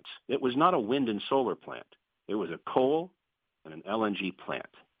plants. It was not a wind and solar plant. It was a coal and an LNG plant.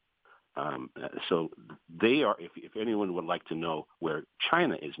 So they are. If anyone would like to know where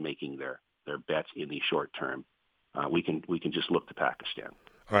China is making their bets in the short term, we can just look to Pakistan.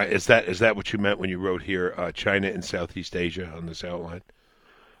 All right. Is that what you meant when you wrote here, China and Southeast Asia on this outline?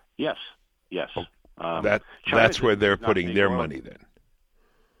 Yes. That's where they're putting their money then.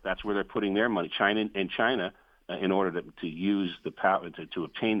 That's where they're putting their money. China, in order to use the power to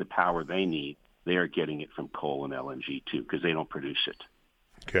obtain the power they need, they are getting it from coal and LNG too, because they don't produce it.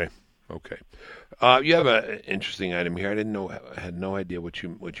 Okay. You have an interesting item here. I had no idea what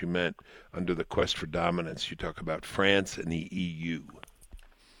you meant under the quest for dominance. You talk about France and the EU.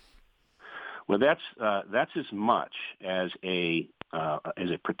 Well, that's as much as a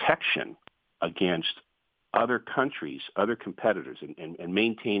protection against other countries, other competitors, and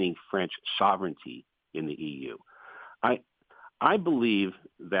maintaining French sovereignty in the EU. I believe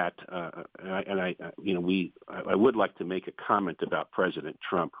that, I would like to make a comment about President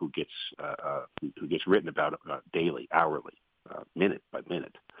Trump, who gets written about daily, hourly, minute by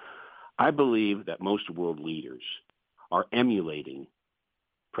minute. I believe that most world leaders are emulating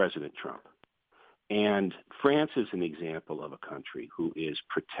President Trump, and France is an example of a country who is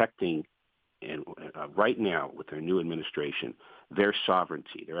protecting, and right now with their new administration, their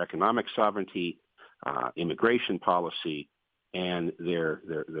sovereignty, their economic sovereignty, immigration policy. And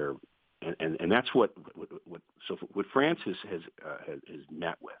and that's what France has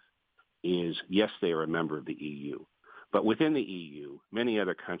met with is, yes, they are a member of the EU, but within the EU, many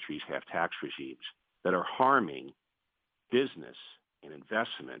other countries have tax regimes that are harming business and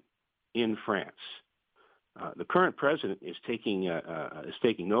investment in France. The current president is taking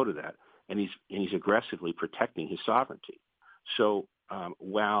note of that, and he's aggressively protecting his sovereignty. So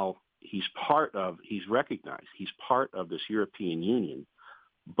while he's recognized he's part of this European Union,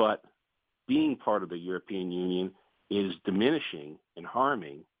 but being part of the European Union is diminishing and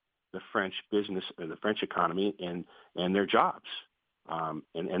harming the French business, the French economy, and their jobs.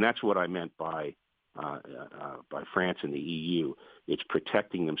 And that's what I meant by France and the EU. It's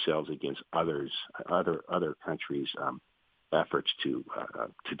protecting themselves against other countries' efforts to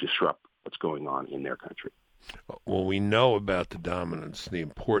disrupt what's going on in their country. Well, we know about the dominance, the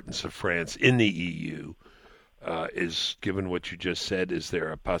importance of France in the EU. Is, given what you just said, is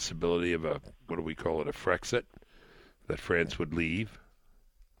there a possibility of what do we call it, a Frexit, that France would leave?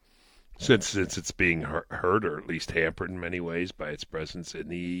 Since it's being hurt or at least hampered in many ways by its presence in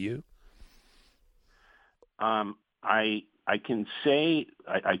the EU? I can say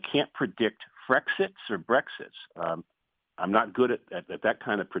I can't predict Frexits or Brexits. I'm not good at that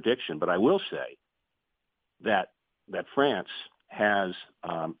kind of prediction, but I will say that France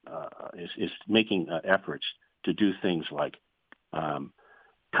is making efforts to do things like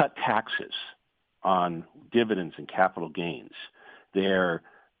cut taxes on dividends and capital gains. They're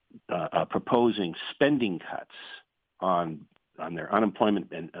proposing spending cuts on their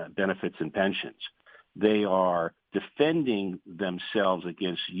unemployment benefits and pensions. They are defending themselves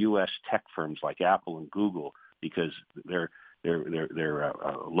against U.S. tech firms like Apple and Google because they're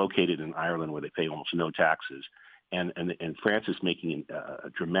located in Ireland, where they pay almost no taxes, and France is making a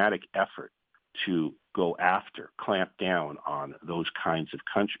dramatic effort to go after, clamp down on those kinds of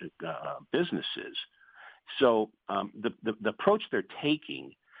businesses. So the approach they're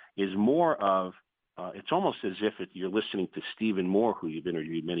taking is more of, it's almost as if you're listening to Stephen Moore, who you've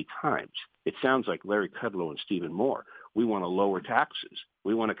interviewed many times. It sounds like Larry Kudlow and Stephen Moore. We want to lower taxes.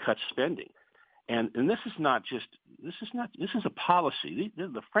 We want to cut spending. And this is a policy.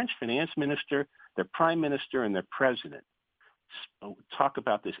 The French finance minister, their prime minister, and their president talk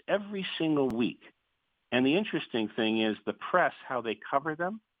about this every single week. And the interesting thing is the press, how they cover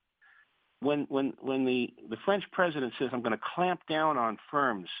them. When the French president says, I'm going to clamp down on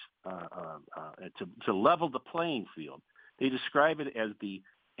firms to level the playing field, they describe it as the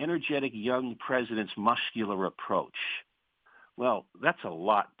energetic young president's muscular approach. Well, that's a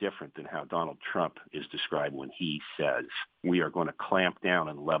lot different than how Donald Trump is described when he says we are going to clamp down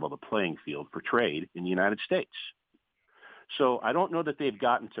and level the playing field for trade in the United States. So I don't know that they've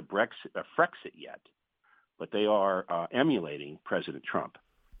gotten to Brexit yet, but they are emulating President Trump.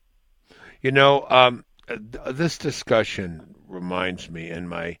 You know, this discussion reminds me, and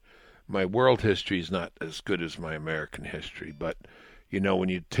my world history is not as good as my American history, but you know, when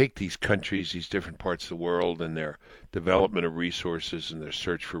you take these countries, these different parts of the world, and their development of resources and their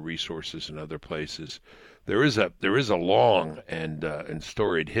search for resources in other places, there is a long and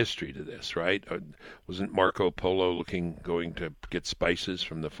storied history to this, right? Wasn't Marco Polo going to get spices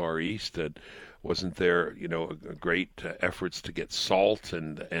from the Far East? Wasn't there, you know, great efforts to get salt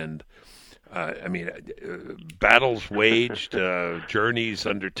and battles waged, journeys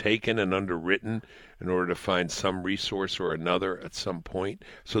undertaken and underwritten in order to find some resource or another at some point.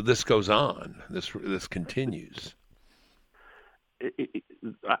 So this goes on. This continues.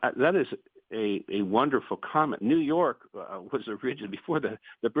 That is a wonderful comment. New York was originally, before the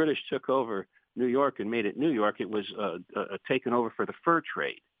British took over New York and made it New York, it was taken over for the fur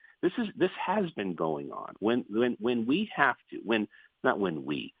trade. This has been going on. When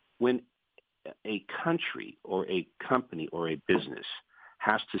a country or a company or a business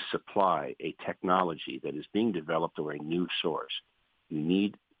has to supply a technology that is being developed or a new source, you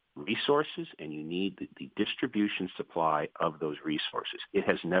need resources and you need the distribution supply of those resources. It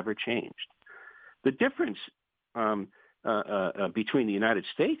has never changed. The difference between the United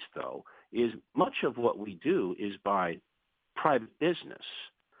States, though, is much of what we do is by private business.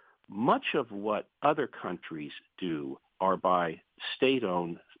 Much of what other countries do are by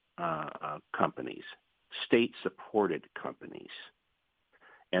state-owned companies, state-supported companies.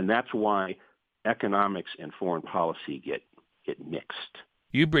 And that's why economics and foreign policy get mixed.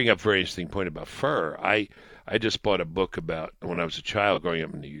 You bring up a very interesting point about fur. I just bought a book about when I was a child growing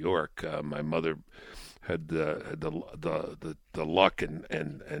up in New York. My mother had the luck and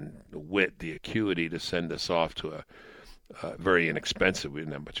the wit, the acuity to send us off to a very inexpensive, we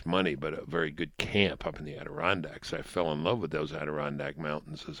didn't have much money, but a very good camp up in the Adirondacks. I fell in love with those Adirondack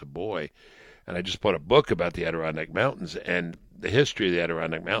Mountains as a boy. And I just bought a book about the Adirondack Mountains, and the history of the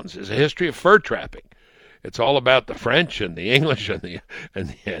Adirondack Mountains is a history of fur trapping. It's all about the French and the English and the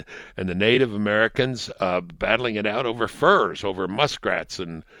Native Americans battling it out over furs, over muskrats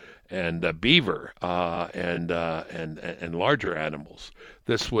and beaver and larger animals.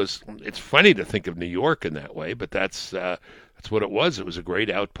 It's funny to think of New York in that way, but that's what it was. It was a great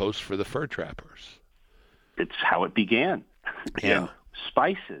outpost for the fur trappers. It's how it began. Yeah. And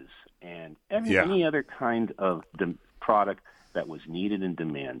spices and any other kind of product that was needed and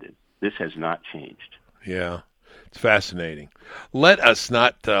demanded. This has not changed. Yeah, it's fascinating. Let us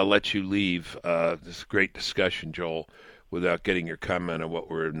not let you leave this great discussion, Joel, without getting your comment on what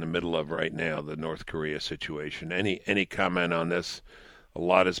we're in the middle of right now, the North Korea situation. Any comment on this? A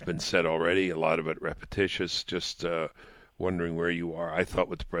lot has been said already, a lot of it repetitious, just wondering where you are. I thought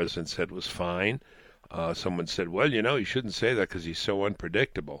what the president said was fine. Someone said, well, you know, you shouldn't say that because he's so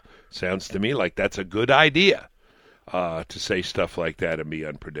unpredictable. Sounds to me like that's a good idea to say stuff like that and be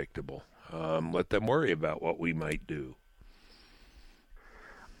unpredictable. Let them worry about what we might do.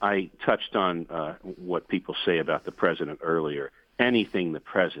 I touched on what people say about the president earlier. Anything the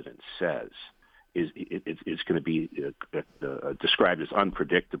president says is going to be described as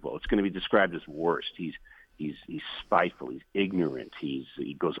unpredictable. It's going to be described as worst. He's spiteful. He's ignorant. He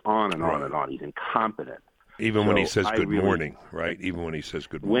goes on and on and on. He's incompetent. Even when he says good morning, right? Even when he says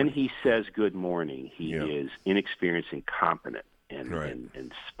good morning. When he says good morning, he is inexperienced, incompetent,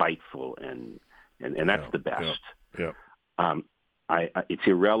 and spiteful, and that's the best. Yeah. It's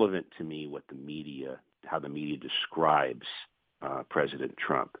irrelevant to me how the media describes President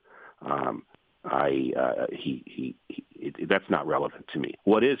Trump. That's not relevant to me.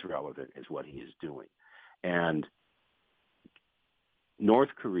 What is relevant is what he is doing. And North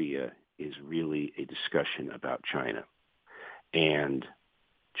Korea is really a discussion about China. And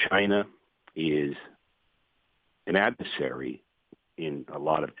China is an adversary in a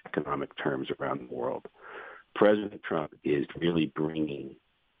lot of economic terms around the world. President Trump is really bringing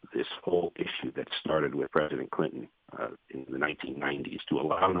this whole issue that started with President Clinton in the 1990s to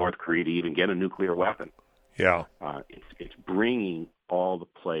allow North Korea to even get a nuclear weapon. Yeah. It's bringing all the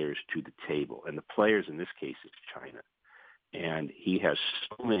players to the table, and the players in this case is China. And he has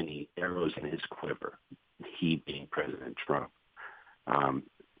so many arrows in his quiver, he being President Trump.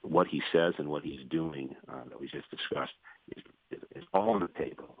 What he says and what he's doing that we just discussed is all on the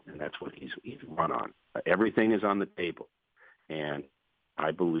table, and that's what he's run on. Everything is on the table, and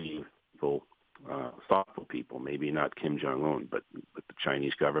I believe people, thoughtful people, maybe not Kim Jong-un, but the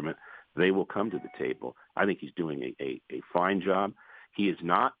Chinese government, they will come to the table. I think he's doing a fine job. He is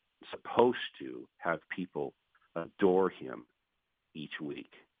not supposed to have people adore him each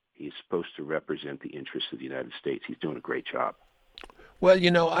week. He's supposed to represent the interests of the United States. He's doing a great job. Well,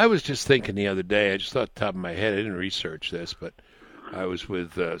 I was just thinking the other day, I just thought top of my head, I didn't research this, but I was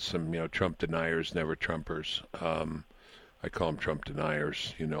with some, Trump deniers, never Trumpers. I call them Trump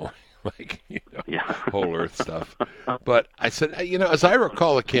deniers, like, whole earth stuff. But I said, as I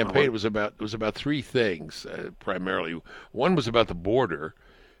recall the campaign, it was about three things, primarily. One was about the border,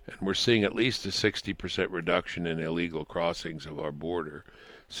 and we're seeing at least a 60% reduction in illegal crossings of our border.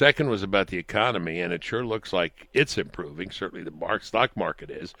 Second was about the economy, and it sure looks like it's improving. Certainly the stock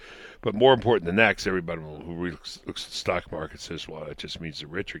market is. But more important than that, 'cause everybody who looks at the stock market says, well, that just means the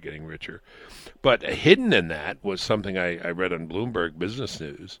rich are getting richer. But hidden in that was something I read on Bloomberg Business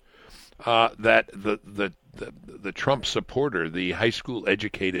News, that the Trump supporter, the high school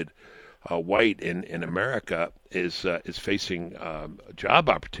educated white in America, is facing job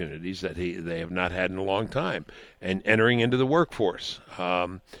opportunities that they have not had in a long time, and entering into the workforce.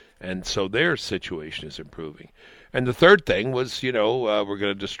 And so their situation is improving. And the third thing was, we're going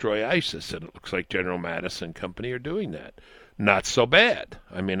to destroy ISIS, and it looks like General Mattis and company are doing that. Not so bad.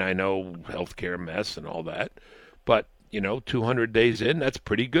 I mean, I know healthcare mess and all that, but 200 days in, that's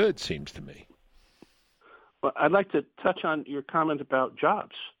pretty good, seems to me. Well, I'd like to touch on your comment about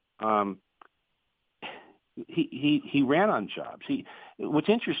jobs. He ran on jobs. What's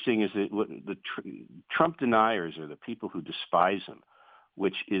interesting is that the Trump deniers, or the people who despise him,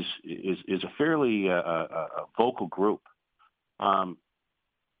 which is a fairly a vocal group.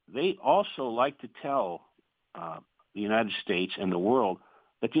 They also like to tell the United States and the world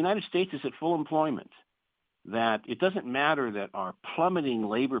that the United States is at full employment, that it doesn't matter that our plummeting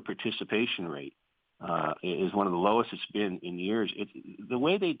labor participation rate is one of the lowest it's been in years. The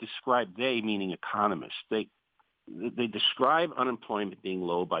way they describe, they meaning economists, they describe unemployment being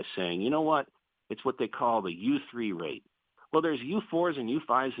low by saying, you know what, it's what they call the U3 rate. Well, there's U4s and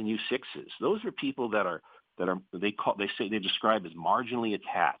U5s and U6s. Those are people they describe as marginally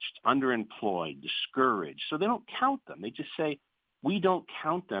attached, underemployed, discouraged. So they don't count them. They just say we don't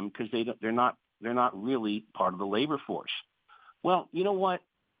count them because they're not really part of the labor force. Well, you know what,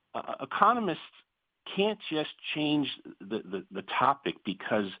 economists can't just change the topic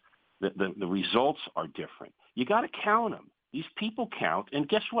because the results are different. You got to count them. These people count, and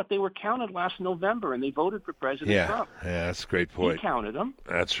guess what? They were counted last November, and they voted for President Trump. Yeah, that's a great point. He counted them.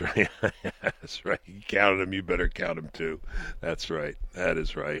 That's right. That's right. You counted them, you better count them too. That's right. That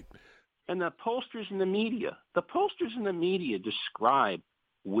is right. And the pollsters in the media, describe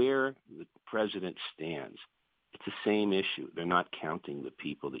where the president stands. It's the same issue. They're not counting the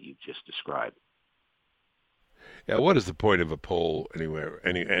people that you've just described. Yeah, what is the point of a poll anywhere,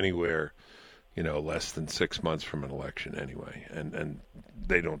 less than 6 months from an election anyway? And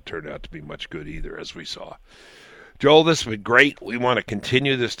they don't turn out to be much good either, as we saw. Joel, this has been great. We want to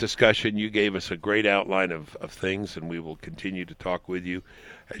continue this discussion. You gave us a great outline of things, and we will continue to talk with you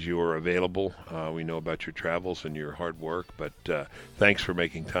as you are available. We know about your travels and your hard work, but thanks for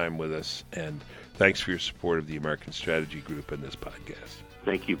making time with us, and thanks for your support of the American Strategy Group and this podcast.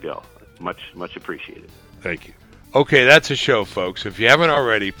 Thank you, Bill. Much appreciated. Thank you. Okay, that's a show, folks. If you haven't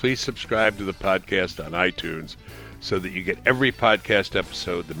already, please subscribe to the podcast on iTunes so that you get every podcast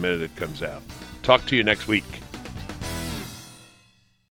episode the minute it comes out. Talk to you next week.